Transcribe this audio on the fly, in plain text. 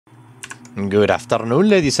Good afternoon,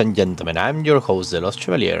 ladies and gentlemen. I'm your host, the Lost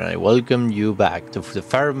Chevalier, and I welcome you back to the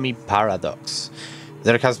Fermi paradox.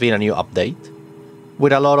 There has been a new update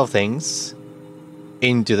with a lot of things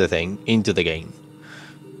into the game.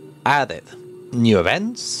 Added new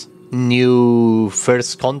events, new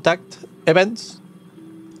first contact events,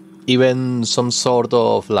 even some sort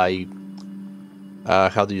of like,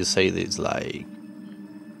 how do you say this? Like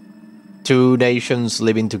two nations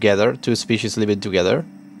living together, two species living together.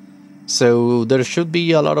 So there should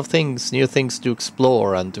be a lot of things, new things to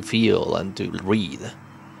explore and to feel and to read.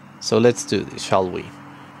 So let's do this, shall we?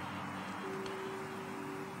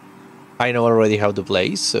 I know already how to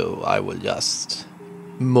play, so I will just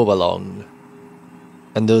move along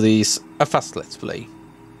and do this a fast let's play.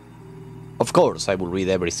 Of course, I will read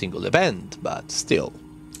every single event, but still.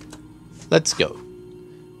 Let's go.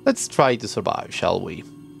 Let's try to survive, shall we?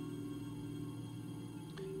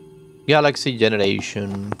 Galaxy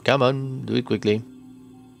generation. Come on, do it quickly.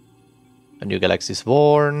 A new galaxy is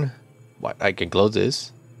born. What? I can close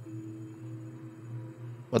this.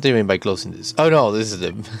 What do you mean by closing this? Oh no, this is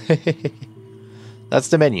the... That's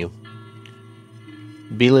the menu.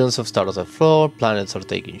 Billions of stars are formed, planets are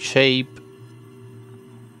taking shape.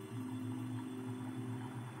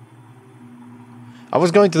 I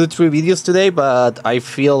was going to do 3 videos today, but I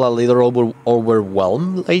feel a little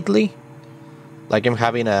overwhelmed lately. Like I'm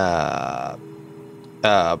having a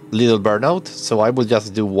little burnout, so I will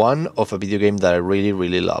just do one of a video game that I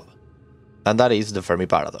really love. And that is the Fermi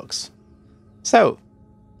paradox. So,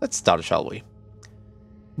 let's start, shall we?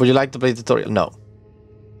 Would you like to play the tutorial? No.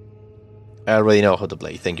 I already know how to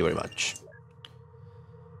play, thank you very much.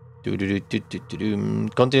 Continue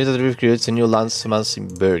to drift creates a new landmass in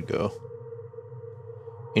Virgo.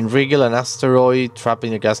 In Rigel, an asteroid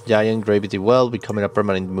trapping a gas giant gravity well, becoming a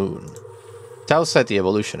permanent moon. Tau Ceti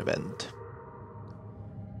evolution event.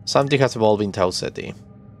 Something has evolved in Tau Ceti.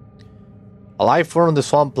 A life form on the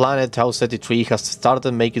swamp planet Tau Ceti 3 has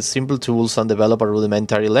started making simple tools and develop a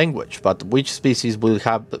rudimentary language, but which species will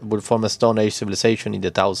form a Stone Age civilization in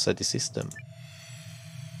the Tau Ceti system?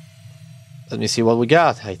 Let me see what we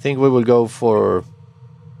got. I think we will go for...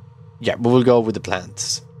 Yeah, we will go with the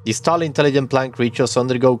plants. These tall, intelligent plant creatures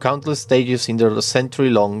undergo countless stages in their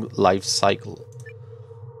century-long life cycle.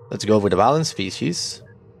 Let's go with the balanced species.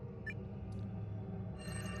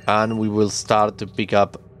 And we will start to pick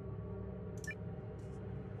up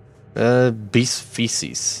beast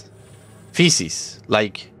feces. Feces,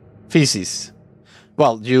 like feces.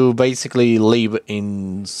 Well, you basically live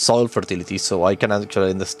in soil fertility, so I can actually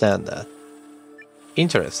understand that.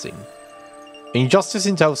 Interesting. Injustice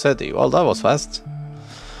in Tau Ceti. Well, that was fast.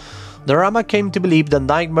 The Rama came to believe that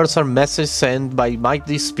nightmares are messages sent by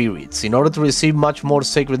mighty spirits. In order to receive much more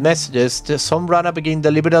sacred messages, some Rana began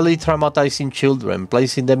deliberately traumatizing children,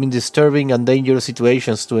 placing them in disturbing and dangerous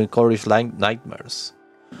situations to encourage nightmares.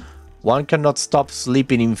 One cannot stop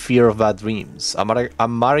sleeping in fear of bad dreams.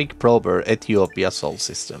 Amharic proverb, Ethiopia Soul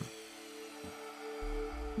System.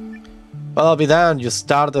 Well, I'll be damned, you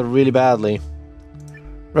started really badly.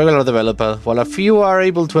 Regular developer. While a few are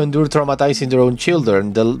able to endure traumatizing their own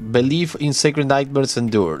children, the belief in sacred nightmares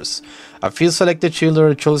endures. A few selected children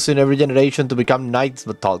are chosen every generation to become night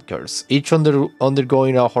talkers, each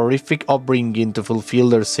undergoing a horrific upbringing to fulfill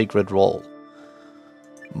their sacred role.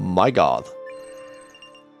 My god.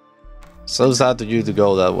 So sad to you to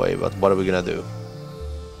go that way, but what are we gonna do?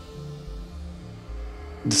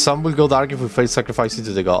 The sun will go dark if we face sacrificing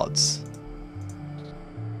to the gods.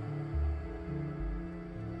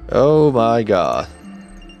 Oh my god.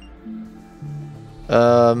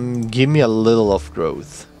 Give me a little of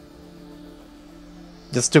growth.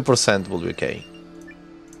 Just 2% will be okay.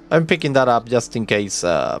 I'm picking that up just in case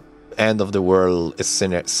end of the world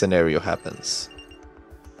scenario happens.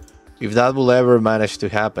 If that will ever manage to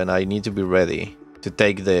happen, I need to be ready to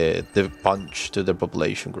take the punch to the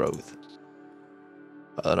population growth.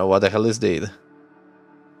 I don't know what the hell this did.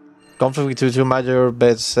 Conflict between 2 major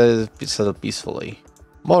beds settled peacefully.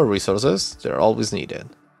 More resources, they're always needed.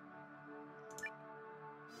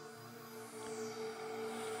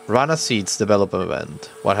 Rana Seeds development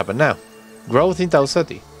event. What happened now? Growth in Tau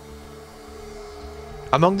Ceti.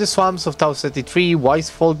 Among the swamps of Tau Ceti 3,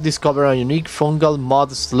 wise folk discover a unique fungal mud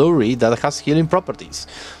slurry that has healing properties.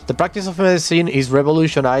 The practice of medicine is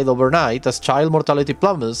revolutionized overnight as child mortality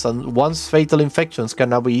plummets and once fatal infections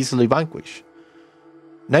can now be easily vanquished.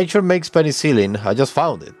 Nature makes penicillin, I just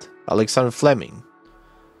found it. Alexander Fleming.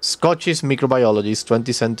 Scottish microbiologist,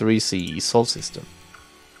 20th century CE Sol System.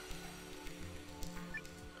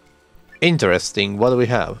 Interesting, what do we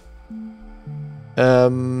have?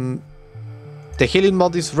 The healing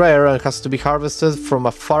mod is rare and has to be harvested from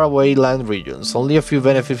a faraway land regions. Only a few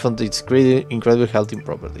benefit from its incredible healing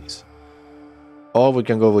properties. Or we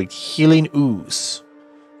can go with Healing Ooze.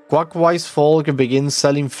 Quackwise folk begin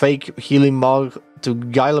selling fake healing mug to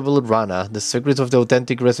gullible Rana. The secret of the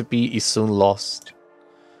authentic recipe is soon lost.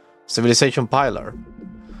 Civilization Pilar.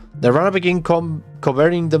 The Rana begin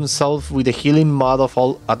covering themselves with the healing mud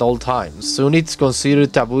at all times. Soon it's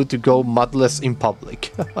considered taboo to go mudless in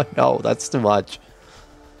public. No, that's too much.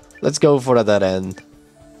 Let's go for that end.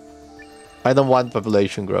 I don't want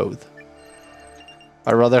population growth.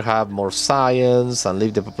 I'd rather have more science and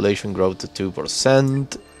leave the population growth to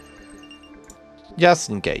 2%.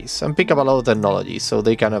 Just in case. And pick up a lot of technology so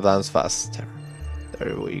they can advance faster.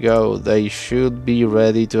 There we go. They should be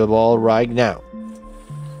ready to evolve right now.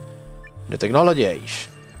 The Technology Age.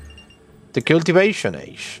 The Cultivation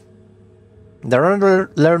Age. They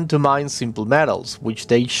learn to mine simple metals, which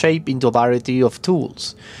they shape into a variety of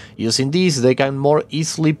tools. Using these, they can more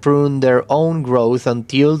easily prune their own growth and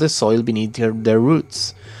till the soil beneath their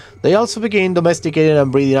roots. They also begin domesticating and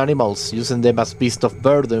breeding animals, using them as beasts of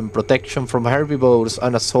burden, protection from herbivores,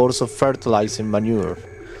 and a source of fertilizing manure.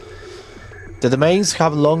 The domains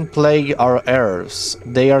have long plagued our heirs.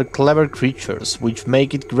 They are clever creatures, which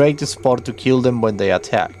make it great sport to kill them when they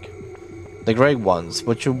attack. The Great Ones,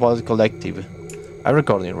 what you was collective. I'm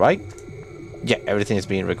recording, right? Yeah, everything is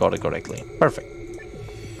being recorded correctly. Perfect.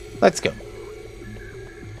 Let's go.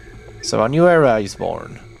 So a new era is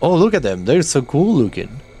born. Oh, look at them. They're so cool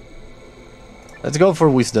looking. Let's go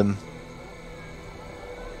for wisdom.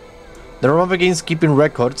 The Roma begins keeping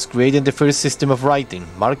records, creating the first system of writing,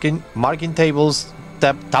 marking tables,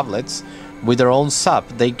 tablets with their own sap.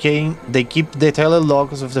 They keep detailed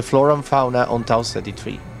logs of the flora and fauna on Tau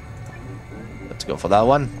 33. Let's go for that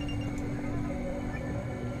one.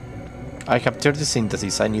 I have 30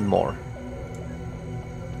 syntheses, I need more.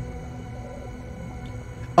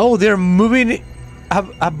 Oh, they're moving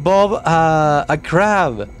above a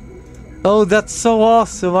crab. Oh, that's so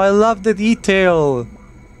awesome. I love the detail.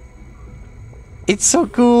 It's so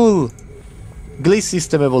cool. Gliss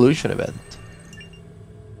System Evolution Event.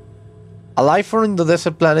 A life form in the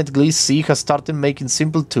desert planet Gliss C has started making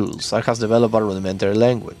simple tools and has developed a rudimentary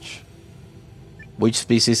language. Which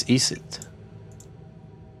species is it?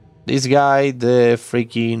 This guy, the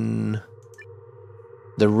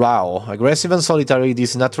Rao. Aggressive and solitary,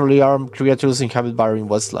 these naturally armed creatures inhabit barren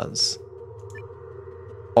wastelands.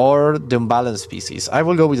 Or the unbalanced species. I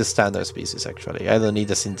will go with the standard species, actually. I don't need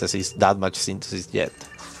the synthesis, that much synthesis yet.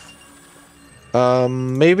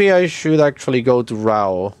 Maybe I should actually go to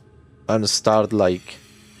Rao and start like...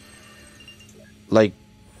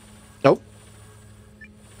 Nope.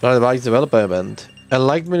 Not advanced development.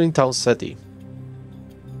 Enlightenment in Town City.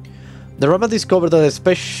 The Roma discovered that a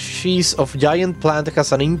species of giant plant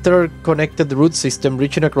has an interconnected root system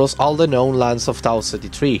reaching across all the known lands of Tau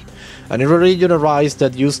 33. A new religion arose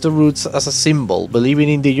that used the roots as a symbol, believing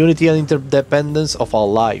in the unity and interdependence of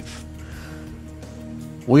all life.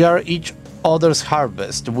 We are each other's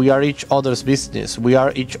harvest, we are each other's business, we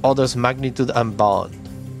are each other's magnitude and bond.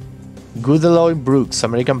 Goodaloy Brooks,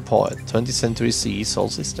 American poet, 20th century CE Soul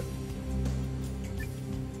System.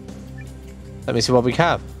 Let me see what we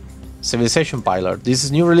have. Civilization Pilar. This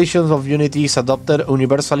new religion of unity is adopted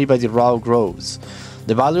universally by the Rao groves.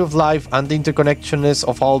 The value of life and the interconnectedness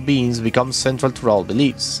of all beings becomes central to all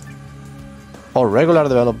beliefs. Or regular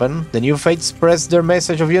development, the new faiths express their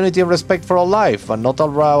message of unity and respect for all life, but not all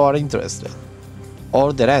Rao are interested.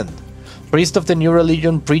 Or their end. Priests of the new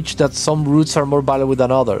religion preach that some roots are more valuable than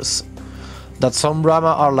others, that some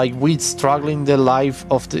Rama are like weeds strangling the life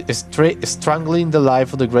of the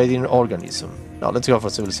degrading organism. Now let's go for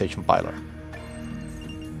Civilization Pilar.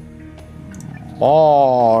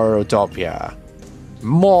 More Utopia.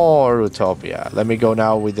 More Utopia. Let me go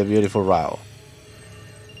now with the beautiful Rao.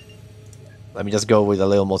 Let me just go with a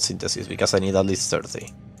little more synthesis because I need at least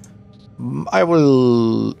 30. I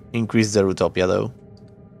will increase the Utopia though.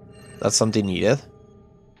 That's something needed.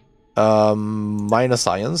 Minus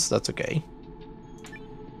science, that's okay.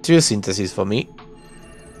 2 synthesis for me.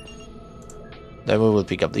 Then we will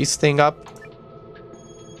pick up this thing up.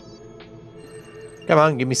 Come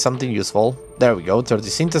on, give me something useful. There we go, 30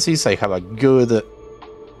 synthesis. I have a good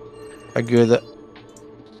how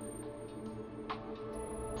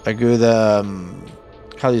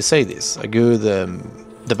do you say this? A good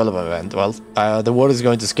development event. Well, the word is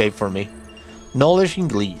going to escape for me. Knowledge in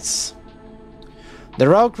Gliss. The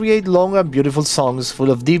Rao create long and beautiful songs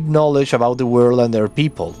full of deep knowledge about the world and their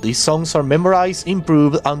people. These songs are memorized,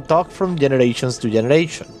 improved, and taught from generations to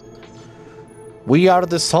generation. We are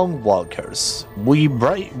the Song Walkers. We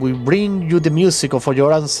bring you the music of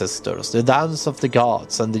your ancestors, the dance of the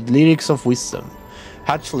gods, and the lyrics of wisdom.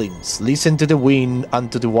 Hatchlings, listen to the wind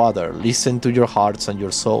and to the water, listen to your hearts and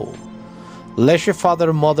your soul. Leshe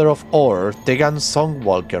Father Mother of Or, Tegan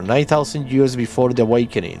Songwalker, 9,000 years before the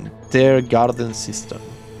awakening, their garden system.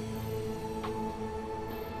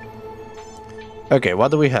 Okay, what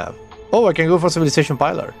do we have? Oh, I can go for Civilization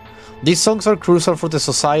Pilar. These songs are crucial for the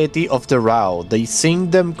society of the Rao. They sing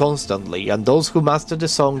them constantly, and those who master the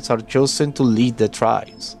songs are chosen to lead the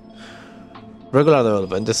tribes. Regular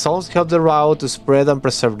development. The songs help the Rao to spread and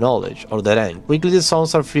preserve knowledge, or their end. Quickly the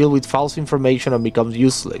songs are filled with false information and become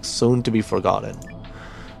useless, soon to be forgotten.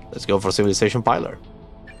 Let's go for Civilization Pilar.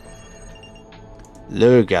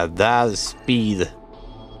 Look at that speed.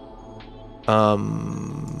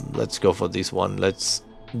 Let's go for this one. Let's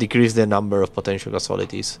decrease the number of potential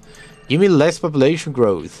casualties. Give me less population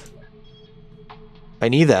growth. I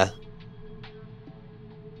need that.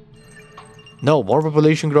 No, more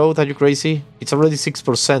population growth, are you crazy? It's already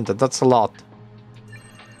 6% and that's a lot.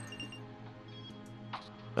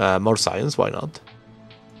 More science, why not?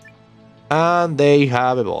 And they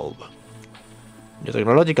have evolved. New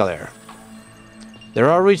technological era. They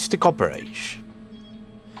are reached the Copper Age.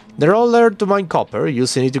 They're all learned to mine copper,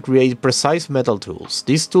 using it to create precise metal tools.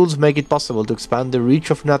 These tools make it possible to expand the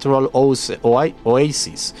reach of natural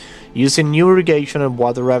oases, using new irrigation and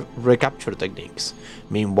water recapture techniques.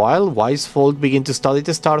 Meanwhile, wise folk begin to study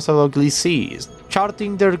the stars of ugly seas,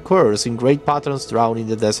 charting their course in great patterns drowned in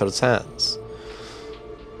the desert sands.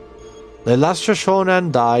 The last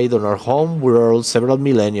Shoshonan died on our home world several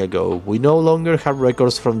millennia ago. We no longer have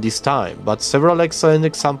records from this time, but several excellent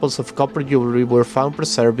examples of copper jewelry were found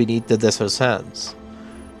preserved beneath the desert sands.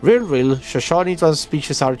 Real Shoshone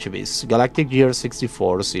Transspecies Archivist, Galactic Year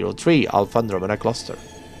 6403, Alpha Andromeda Cluster.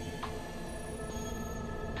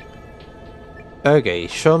 Okay,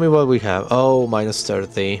 show me what we have. Oh, minus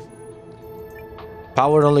 30.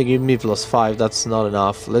 Power only give me +5, that's not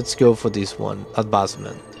enough. Let's go for this one.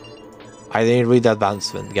 Advancement. I didn't read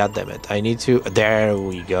advancement, goddammit. I need to... There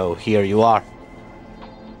we go, here you are.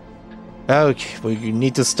 Okay, we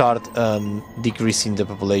need to start decreasing the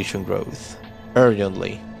population growth.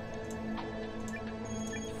 Urgently.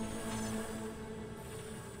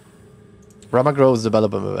 Rama Growth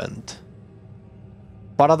Development Event.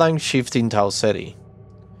 Paradigm shift in Tau City.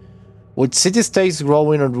 With city-states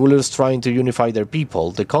growing and rulers trying to unify their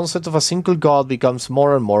people, the concept of a single god becomes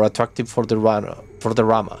more and more attractive for the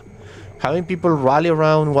Rama. Having people rally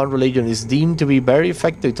around one religion is deemed to be very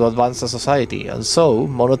effective to advance a society, and so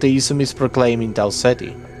monotheism is proclaimed in Tau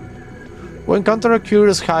Ceti. We encounter a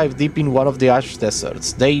curious hive deep in one of the ash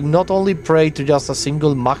deserts. They not only pray to just a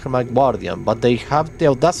single magma guardian, but they have the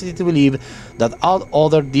audacity to believe that all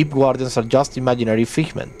other deep guardians are just imaginary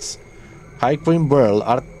figments. High Queen Burl,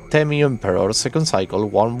 Artemi Emperor, second cycle,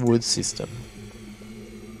 Wormwood system.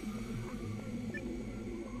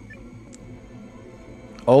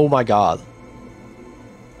 Oh my god.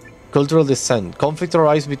 Cultural descent. Conflict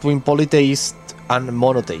arises between polytheists and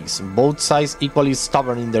monotheists, both sides equally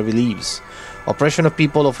stubborn in their beliefs. Oppression of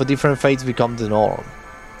people of different faiths become the norm.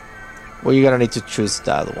 We're gonna need to choose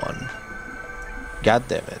that one. God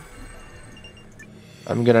damn it.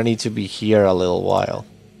 I'm gonna need to be here a little while.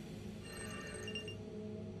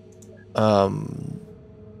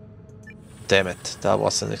 Damn it. That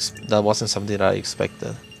wasn't something I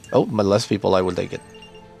expected. Oh, my less people, I will take it.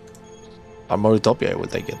 More Utopia, I will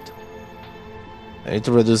take it. I need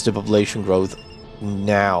to reduce the population growth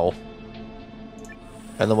now.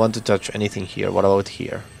 I don't want to touch anything here. What about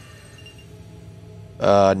here?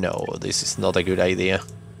 No, this is not a good idea.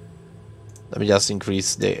 Let me just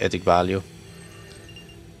increase the ethic value.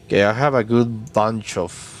 Okay, I have a good bunch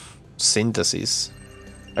of synthesis.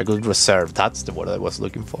 A good reserve, that's the word I was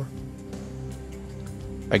looking for.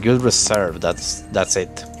 A good reserve, that's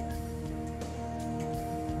it.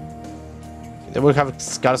 They will have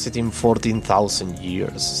scarcity in 14,000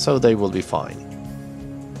 years, so they will be fine.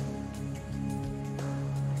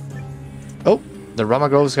 Oh, the Rama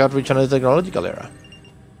groves have reached another technological era.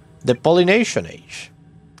 The Pollination Age.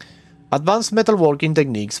 Advanced metalworking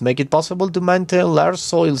techniques make it possible to maintain large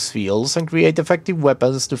soil fields and create effective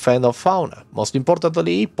weapons to fend off fauna. Most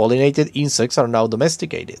importantly, pollinated insects are now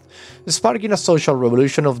domesticated, sparking a social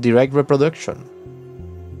revolution of direct reproduction.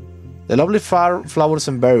 The lovely flowers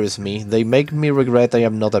embarrass me, they make me regret I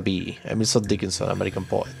am not a bee. Emerson Dickinson, American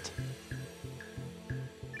poet.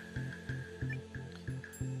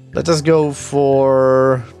 Let us go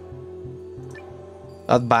for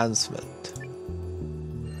advancement.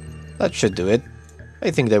 That should do it.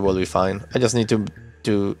 I think they will be fine. I just need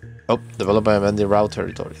to Oh, development and the raw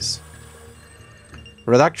territories.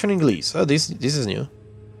 Reduction in Gliss. Oh, this is new.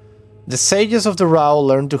 The sages of the Rao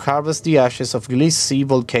learned to harvest the ashes of Gliss Sea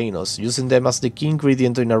volcanoes, using them as the key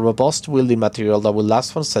ingredient in a robust building material that will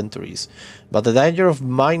last for centuries. But the danger of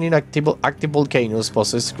mining active volcanoes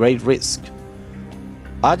poses great risk.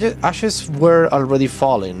 Ashes were already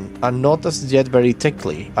falling, and not as yet very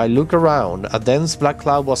thickly. I looked around. A dense black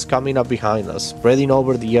cloud was coming up behind us, spreading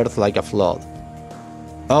over the earth like a flood.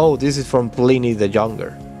 Oh, this is from Pliny the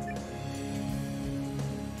Younger.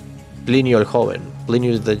 Pliny el Joven.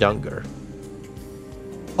 Pliny the Younger.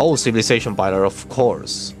 Oh, civilization pillar, of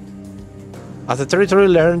course. As the territory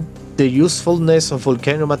learned the usefulness of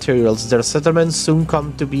volcano materials, their settlements soon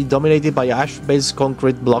come to be dominated by ash-based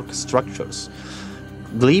concrete block structures.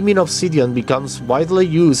 Gleaming obsidian becomes widely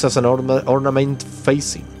used as an ornament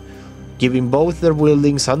facing, giving both their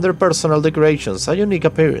buildings and their personal decorations a unique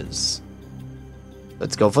appearance.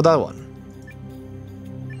 Let's go for that one.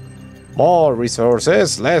 More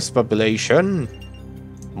resources, less population,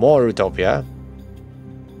 more utopia.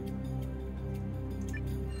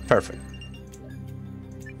 Perfect.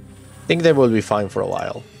 I think they will be fine for a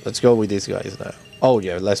while. Let's go with these guys now. Oh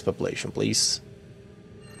yeah, less population, please.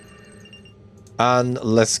 And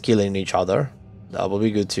less killing each other. That will be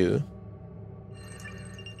good too.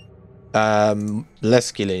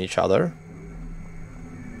 Less killing each other.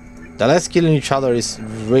 The less killing each other is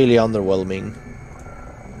really underwhelming.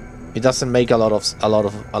 It doesn't make a lot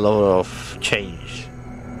of change.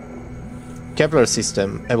 Kepler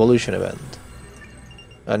system evolution event.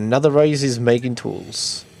 Another race is making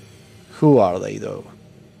tools. Who are they though?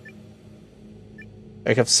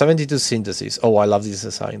 I have 72 syntheses. Oh, I love this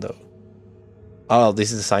design though. Oh, this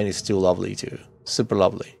design is still lovely too. Super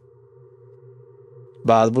lovely.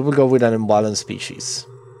 But we will go with an imbalanced species.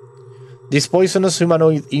 These poisonous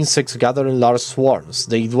humanoid insects gather in large swarms.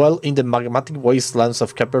 They dwell in the magmatic wastelands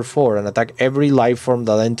of Kepler 4 and attack every life form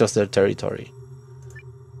that enters their territory.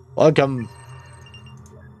 Welcome.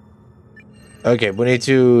 Okay, we need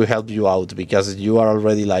to help you out because you are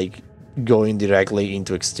already like going directly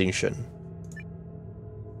into extinction.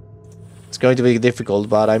 It's going to be difficult,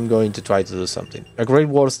 but I'm going to try to do something. A great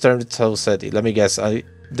war turned Tau Ceti. Let me guess,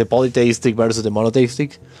 the polytheistic versus the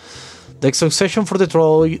monotheistic? The succession for the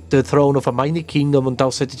throne of a mighty kingdom on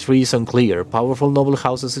Tau Ceti 3 is unclear. Powerful noble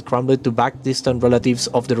houses scrambled to back distant relatives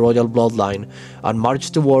of the royal bloodline and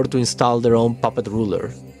marched to war to install their own puppet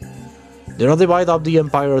ruler. They don't divide up the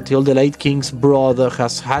empire till the late king's brother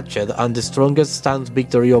has hatched and the strongest stands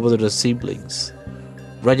victory over their siblings.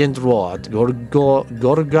 Regent Road,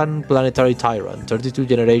 Gorgon planetary tyrant, 32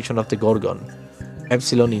 generation of the Gorgon,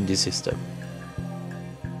 Epsilon in this system.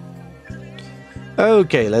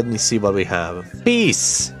 Okay, let me see what we have.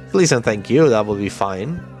 Peace! Please and thank you, that will be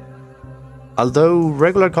fine. Although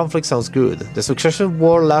regular conflict sounds good, the succession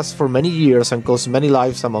war lasts for many years and costs many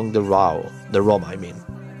lives among the Rom, I mean.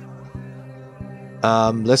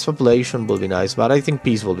 Less population will be nice, but I think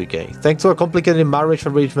peace will be okay. Thanks to a complicated marriage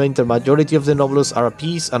arrangement, the majority of the nobles are at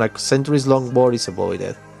peace and a centuries-long war is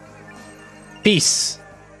avoided. Peace!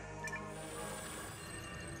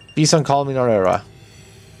 Peace and calm in our era.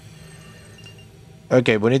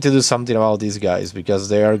 Okay, we need to do something about these guys, because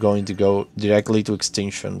they are going to go directly to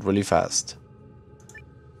extinction really fast.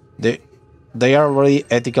 They are already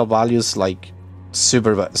ethical values like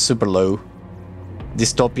super low.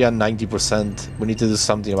 Dystopia 90%. We need to do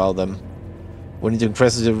something about them. We need to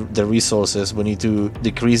increase the resources. We need to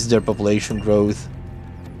decrease their population growth.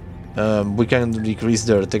 We can decrease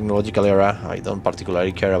their technological era. I don't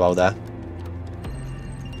particularly care about that.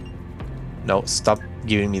 No, stop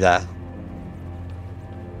giving me that.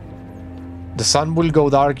 The sun will go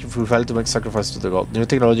dark if we fail to make sacrifice to the god. New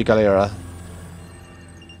technological era.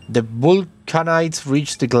 The Vulcanites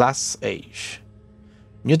reach the glass age.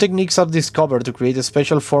 New techniques are discovered to create a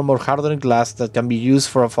special form of hardened glass that can be used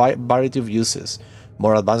for a variety of uses.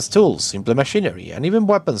 More advanced tools, simple machinery, and even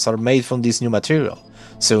weapons are made from this new material.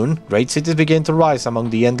 Soon, great cities begin to rise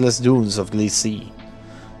among the endless dunes of Gliss Sea.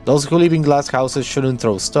 Those who live in glass houses shouldn't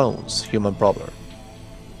throw stones. Human proverb.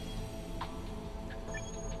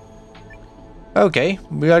 Okay,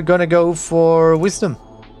 we are gonna go for wisdom.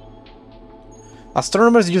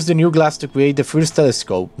 Astronomers use the new glass to create the first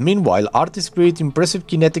telescope. Meanwhile, artists create impressive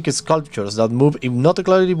kinetic sculptures that move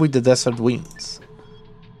hypnotically with the desert winds.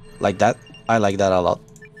 Like that? I like that a lot.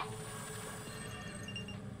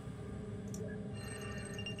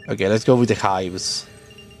 Okay, let's go with the hives.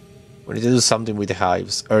 We need to do something with the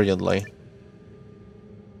hives, urgently.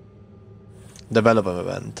 Development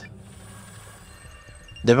event.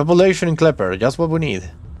 The population in Klepper, just what we need.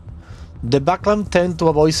 The Baklan tend to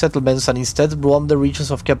avoid settlements and instead roam the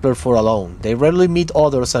regions of Kepler-4 alone. They rarely meet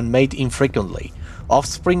others and mate infrequently.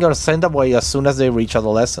 Offspring are sent away as soon as they reach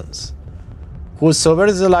adolescence. Whosoever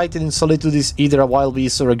is delighted in solitude is either a wild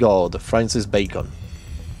beast or a god. Francis Bacon.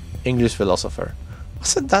 English philosopher.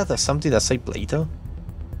 Wasn't that something that said Plato?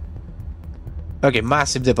 Okay,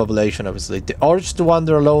 massive depopulation obviously. The urge to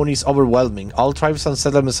wander alone is overwhelming. All tribes and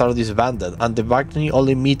settlements are disbanded, and the Bacni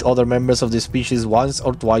only meet other members of the species once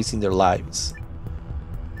or twice in their lives.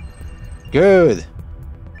 Good.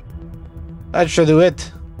 That should do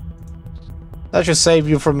it. That should save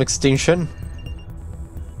you from extinction.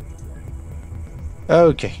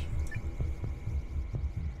 Okay.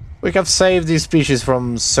 We have saved these species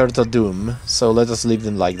from certain doom, so let us leave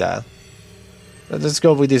them like that. Let's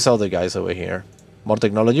go with these other guys over here. More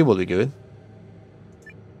technology will be good.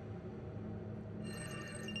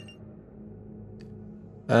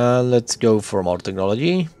 Let's go for more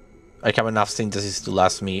technology. I have enough synthesis to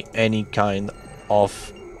last me any kind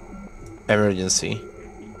of emergency.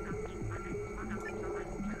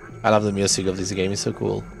 I love the music of this game, it's so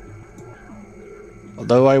cool.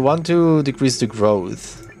 Although I want to decrease the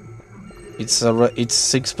growth. It's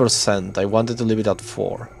 6%. I wanted to leave it at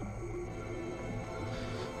 4.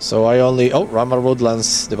 So I only... Oh, Rama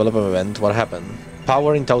Woodlands development event. What happened?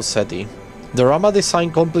 Power in Tau Ceti. The Rama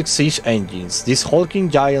designed complex siege engines. These hulking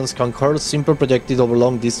giants can hurl simple projectiles over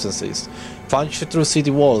long distances, punch through city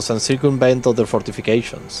walls and circumvent other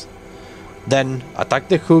fortifications. Then, attack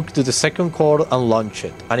the hook to the second core and launch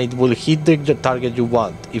it, and it will hit the target you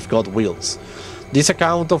want, if God wills. This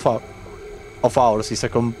account of ours is a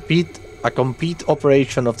complete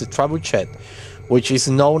operation of the Trebuchet, which is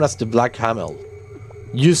known as the Black Camel.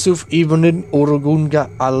 Yusuf ibn Urgunga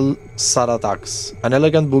al-Saratax, an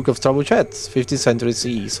elegant book of trebuchets, 15th century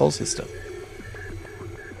CE, Sol system.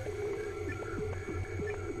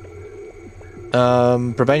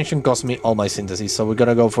 Prevention cost me all my synthesis, so we're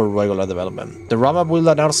gonna go for regular development. The Rama build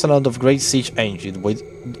an arsenal of great siege engines, which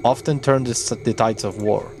often turn the tides of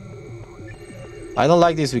war. I don't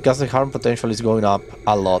like this because the harm potential is going up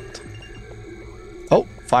a lot. Oh,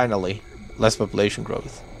 finally, less population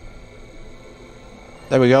growth.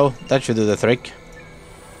 There we go, that should do the trick.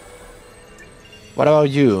 What about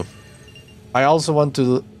you? I also want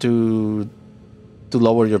to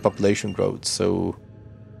lower your population growth, so...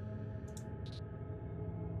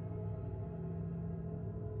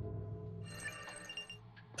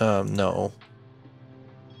 no.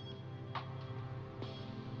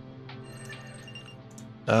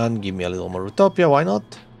 And give me a little more utopia, why not?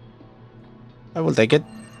 I will take it.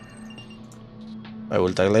 I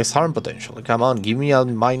will take less harm potential. Come on, give me a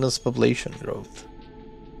minus population growth.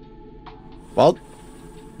 Well,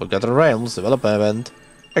 look at the realms, development event.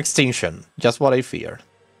 Extinction, just what I feared.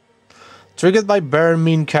 Triggered by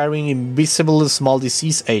vermin carrying invisible small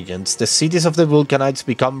disease agents, the cities of the Vulcanites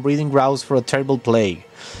become breeding grounds for a terrible plague.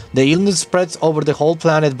 The illness spreads over the whole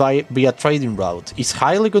planet via trading route, is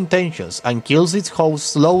highly contagious, and kills its host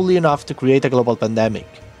slowly enough to create a global pandemic.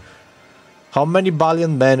 How many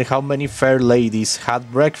valiant men, how many fair ladies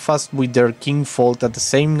had breakfast with their kinfolk at the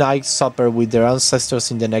same night supper with their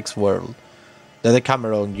ancestors in the next world? The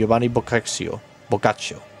Decameron, Giovanni Boccaccio.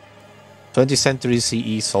 20th century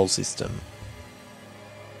CE Sol system.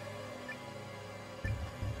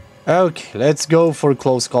 Okay, let's go for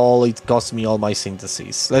close call. It cost me all my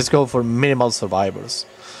synthesis. Let's go for minimal survivors.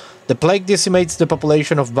 The plague decimates the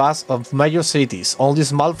population of major cities. Only a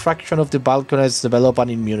small fraction of the Balkanites develop an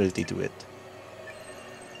immunity to it.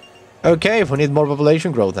 Okay, we need more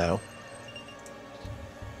population growth now.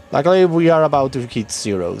 Luckily, we are about to hit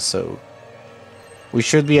 0, so we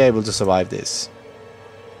should be able to survive this.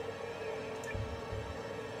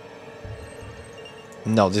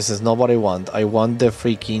 No, this is not what I want. I want the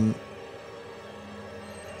freaking...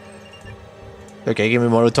 Okay, give me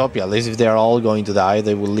more utopia. At least if they are all going to die,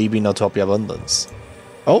 they will live in utopia abundance.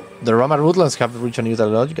 Oh, the Roman woodlands have reached a new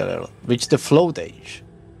technological era. Reached the float age.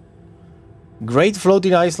 Great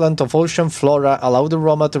floating island of ocean flora allow the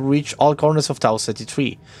Roma to reach all corners of Tau Ceti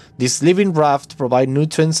 3. This living raft provide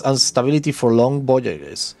nutrients and stability for long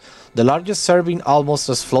voyages. The largest serving almost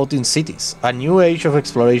as floating cities. A new age of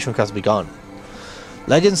exploration has begun.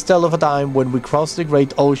 Legends tell of a time when we crossed the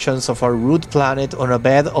great oceans of our root planet on a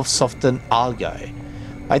bed of softened algae.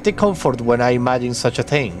 I take comfort when I imagine such a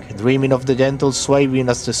thing, dreaming of the gentle swaying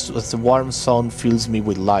as the warm sun fills me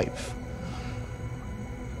with life.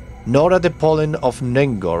 Nora the pollen of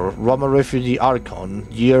Nengor, Roma refugee Archon,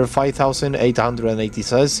 year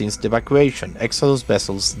 5887 since the evacuation, Exodus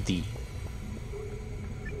Vessels D.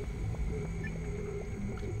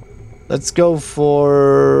 Let's go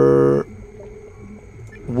for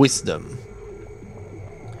Wisdom.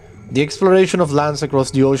 The exploration of lands across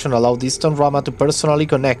the ocean allowed distant Rama to personally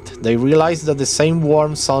connect. They realized that the same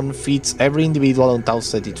warm sun feeds every individual on Tau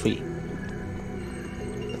 33.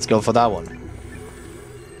 Let's go for that one.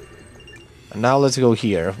 And now let's go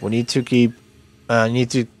here. We need to keep... need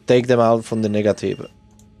to take them out from the negative.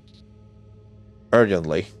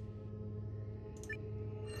 Urgently.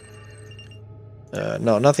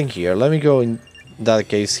 No, nothing here. Let me go in that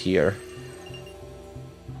case here.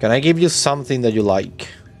 Can I give you something that you like?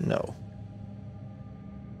 No.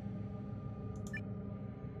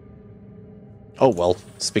 Oh well,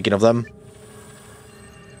 speaking of them.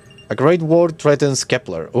 A great war threatens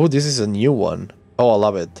Kepler. Oh, this is a new one. Oh, I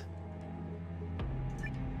love it.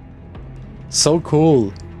 So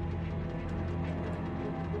cool.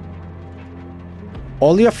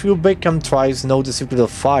 Only a few Beckham tribes know the secret of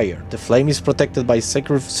fire. The flame is protected by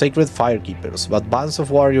sacred firekeepers, but bands of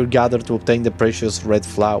warriors gather to obtain the precious red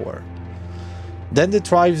flower. Then the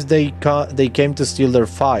tribes they came to steal their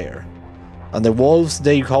fire, and the wolves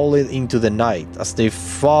they hauled into the night as they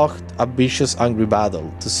fought a vicious angry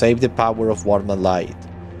battle to save the power of warmth and light.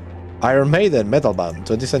 Iron Maiden, Metal Band,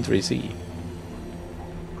 20th Century CE.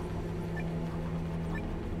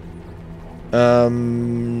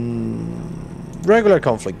 Regular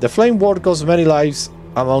conflict. The Flame War caused many lives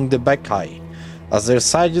among the Bekai, as their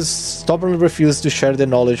sages stubbornly refused to share the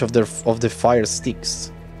knowledge of the fire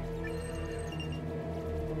sticks.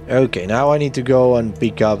 Okay, now I need to go and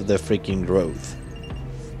pick up the freaking growth.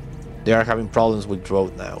 They are having problems with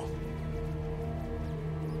growth now.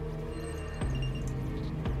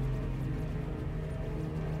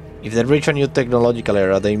 If they reach a new technological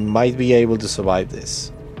era, they might be able to survive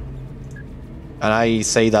this. And I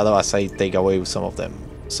say that as I take away some of them,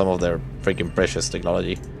 some of their freaking precious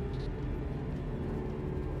technology.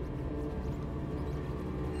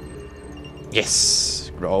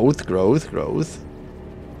 Yes! Growth, growth, growth.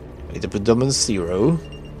 I need to put them on 0.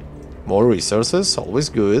 More resources, always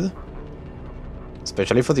good.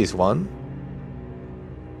 Especially for this one.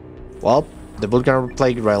 Well, the Vulcan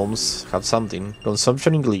Plague realms have something.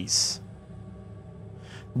 Consumption increase.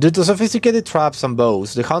 Due to sophisticated traps and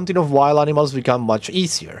bows, the hunting of wild animals becomes much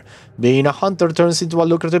easier. Being a hunter turns into a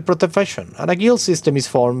lucrative profession, and a guild system is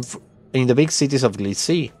formed in the big cities of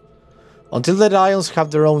Glisea. Until the lions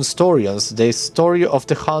have their own stories, the story of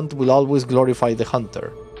the hunt will always glorify the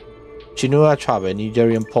hunter. Chinua Achebe,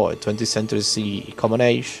 Nigerian poet, 20th century CE, Common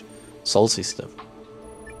Age, Soul System.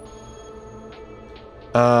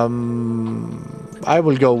 I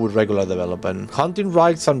will go with regular development. Hunting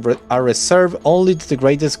rights are reserved only to the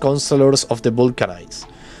greatest counselors of the Vulcanites.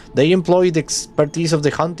 They employ the expertise of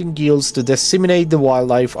the hunting guilds to disseminate the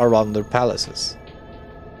wildlife around their palaces.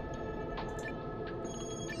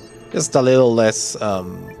 Just a little less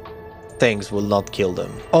things will not kill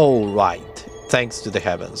them. Oh right, thanks to the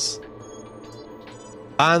heavens.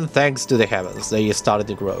 And thanks to the heavens, they started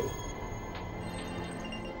to grow.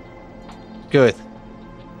 Good.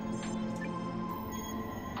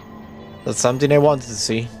 That's something I wanted to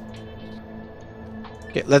see.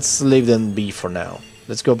 Okay, let's leave them be for now.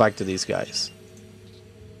 Let's go back to these guys.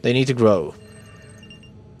 They need to grow.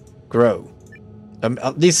 Grow.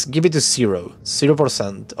 At least give it to 0.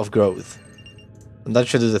 0% of growth. And that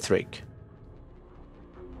should do the trick.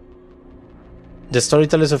 The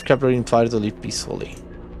storytellers of Kepler inspired to live peacefully.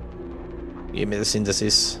 Give me the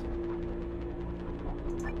synthesis.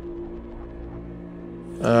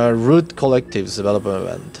 Root Collectives Development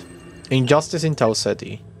Event. Injustice in Tau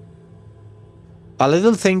Ceti. A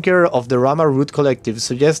little thinker of the Rama Root Collective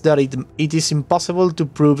suggests that it is impossible to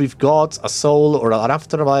prove if gods, a soul, or an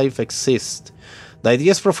afterlife exist. The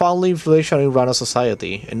idea is profoundly influential in Rana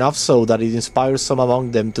society, enough so that it inspires some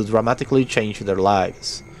among them to dramatically change their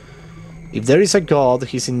lives. If there is a god,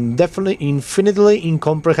 he is infinitely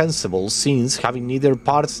incomprehensible, since, having neither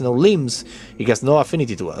parts nor limbs, he has no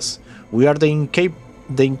affinity to us. We are then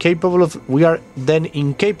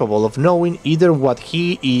incapable of knowing either what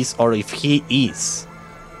he is or if he is.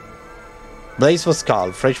 Blaise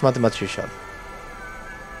Pascal, French mathematician.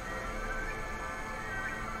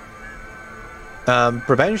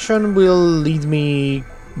 Prevention will lead me...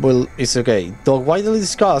 Well, it's okay. Though widely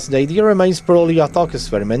discussed, the idea remains purely a thought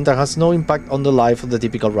experiment and has no impact on the life of the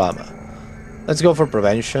typical Rama. Let's go for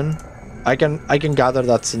prevention. I can gather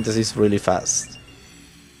that synthesis really fast.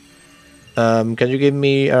 Can you give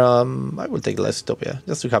me... I will take less Utopia,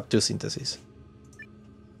 just to have 2 syntheses.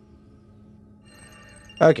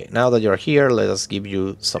 Okay, now that you're here, let us give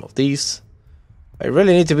you some of these. I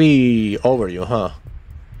really need to be over you, huh?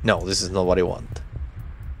 No, this is not what I want.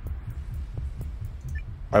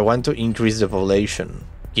 I want to increase the population.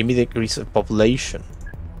 Give me the increase of population.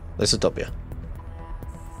 This utopia.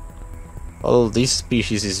 Oh, this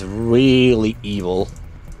species is really evil.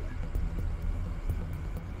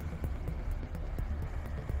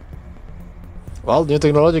 Well, new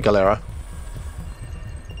technological era.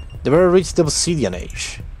 They very reached the Obsidian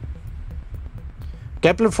Age.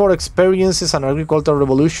 Kepler-4 experiences an agricultural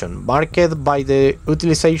revolution, marked by the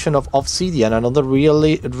utilization of obsidian and other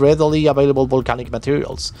readily available volcanic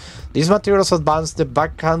materials. These materials advance the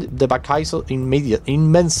Bacchaiso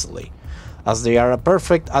immensely, as they are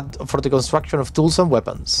perfect for the construction of tools and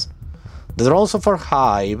weapons. The drones of our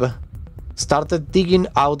hive started digging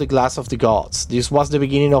out the glass of the gods. This was the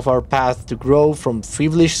beginning of our path to grow from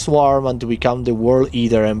feverish swarm and to become the World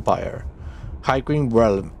Eater Empire. High Queen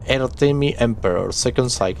Realm, Erotemi Emperor,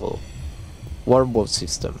 second cycle. Wormwood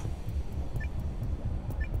system.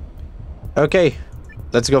 Okay,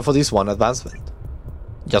 let's go for this one, advancement.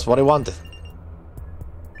 Just what I wanted.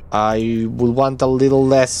 I would want a little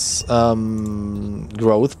less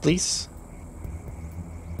growth, please.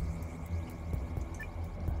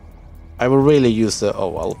 I will really use the... oh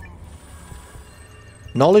well.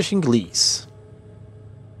 Knowledge in Glees.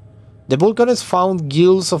 The Vulcanists found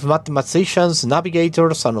guilds of mathematicians,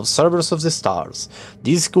 navigators, and observers of the stars.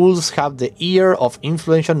 These schools have the ear of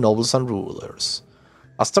influential nobles and rulers.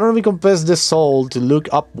 Astronomy compels the soul to look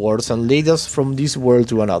upwards and lead us from this world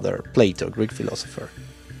to another. Plato, Greek philosopher.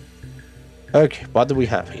 Okay, what do we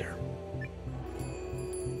have here?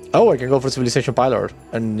 Oh, I can go for Civilization Pilot,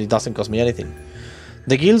 and it doesn't cost me anything.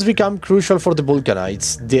 The guilds become crucial for the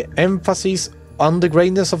Vulcanites. The emphasis on the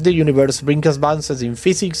greatness of the universe brings advances in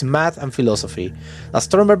physics, math, and philosophy.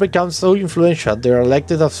 Astronomers become so influential they are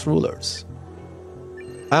elected as rulers.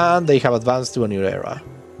 And they have advanced to a new era.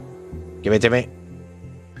 Give it to me.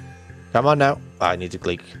 Come on now. I need to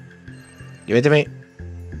click. Give it to me.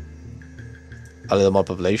 A little more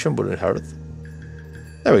population wouldn't hurt.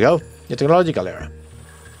 There we go. The technological era.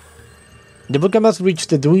 The Vulcanites reach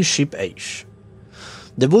the Dune Ship Age.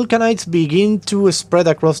 The Vulcanites begin to spread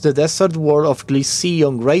across the desert world of Glycee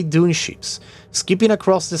on great dune ships, skipping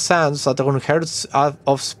across the sands at unheard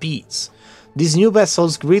of speeds. These new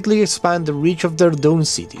vessels greatly expand the reach of their dune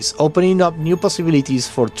cities, opening up new possibilities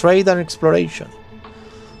for trade and exploration.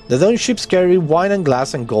 The dune ships carry wine and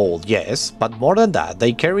glass and gold, yes, but more than that,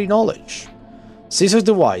 they carry knowledge. Caesar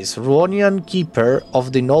the Wise, Ruonian keeper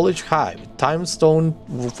of the Knowledge Hive, Timestone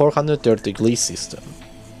 430 Glee system.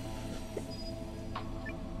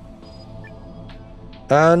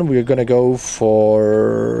 And we're gonna go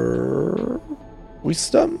for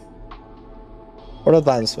wisdom or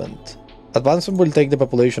advancement. Advancement will take the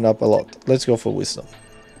population up a lot. Let's go for wisdom.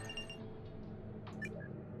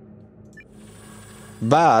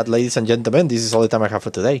 But ladies and gentlemen, this is all the time I have for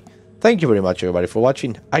today. Thank you very much everybody for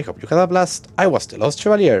watching. I hope you had a blast. I was the Lost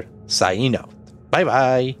Chevalier, signing out. Bye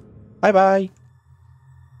bye. Bye bye.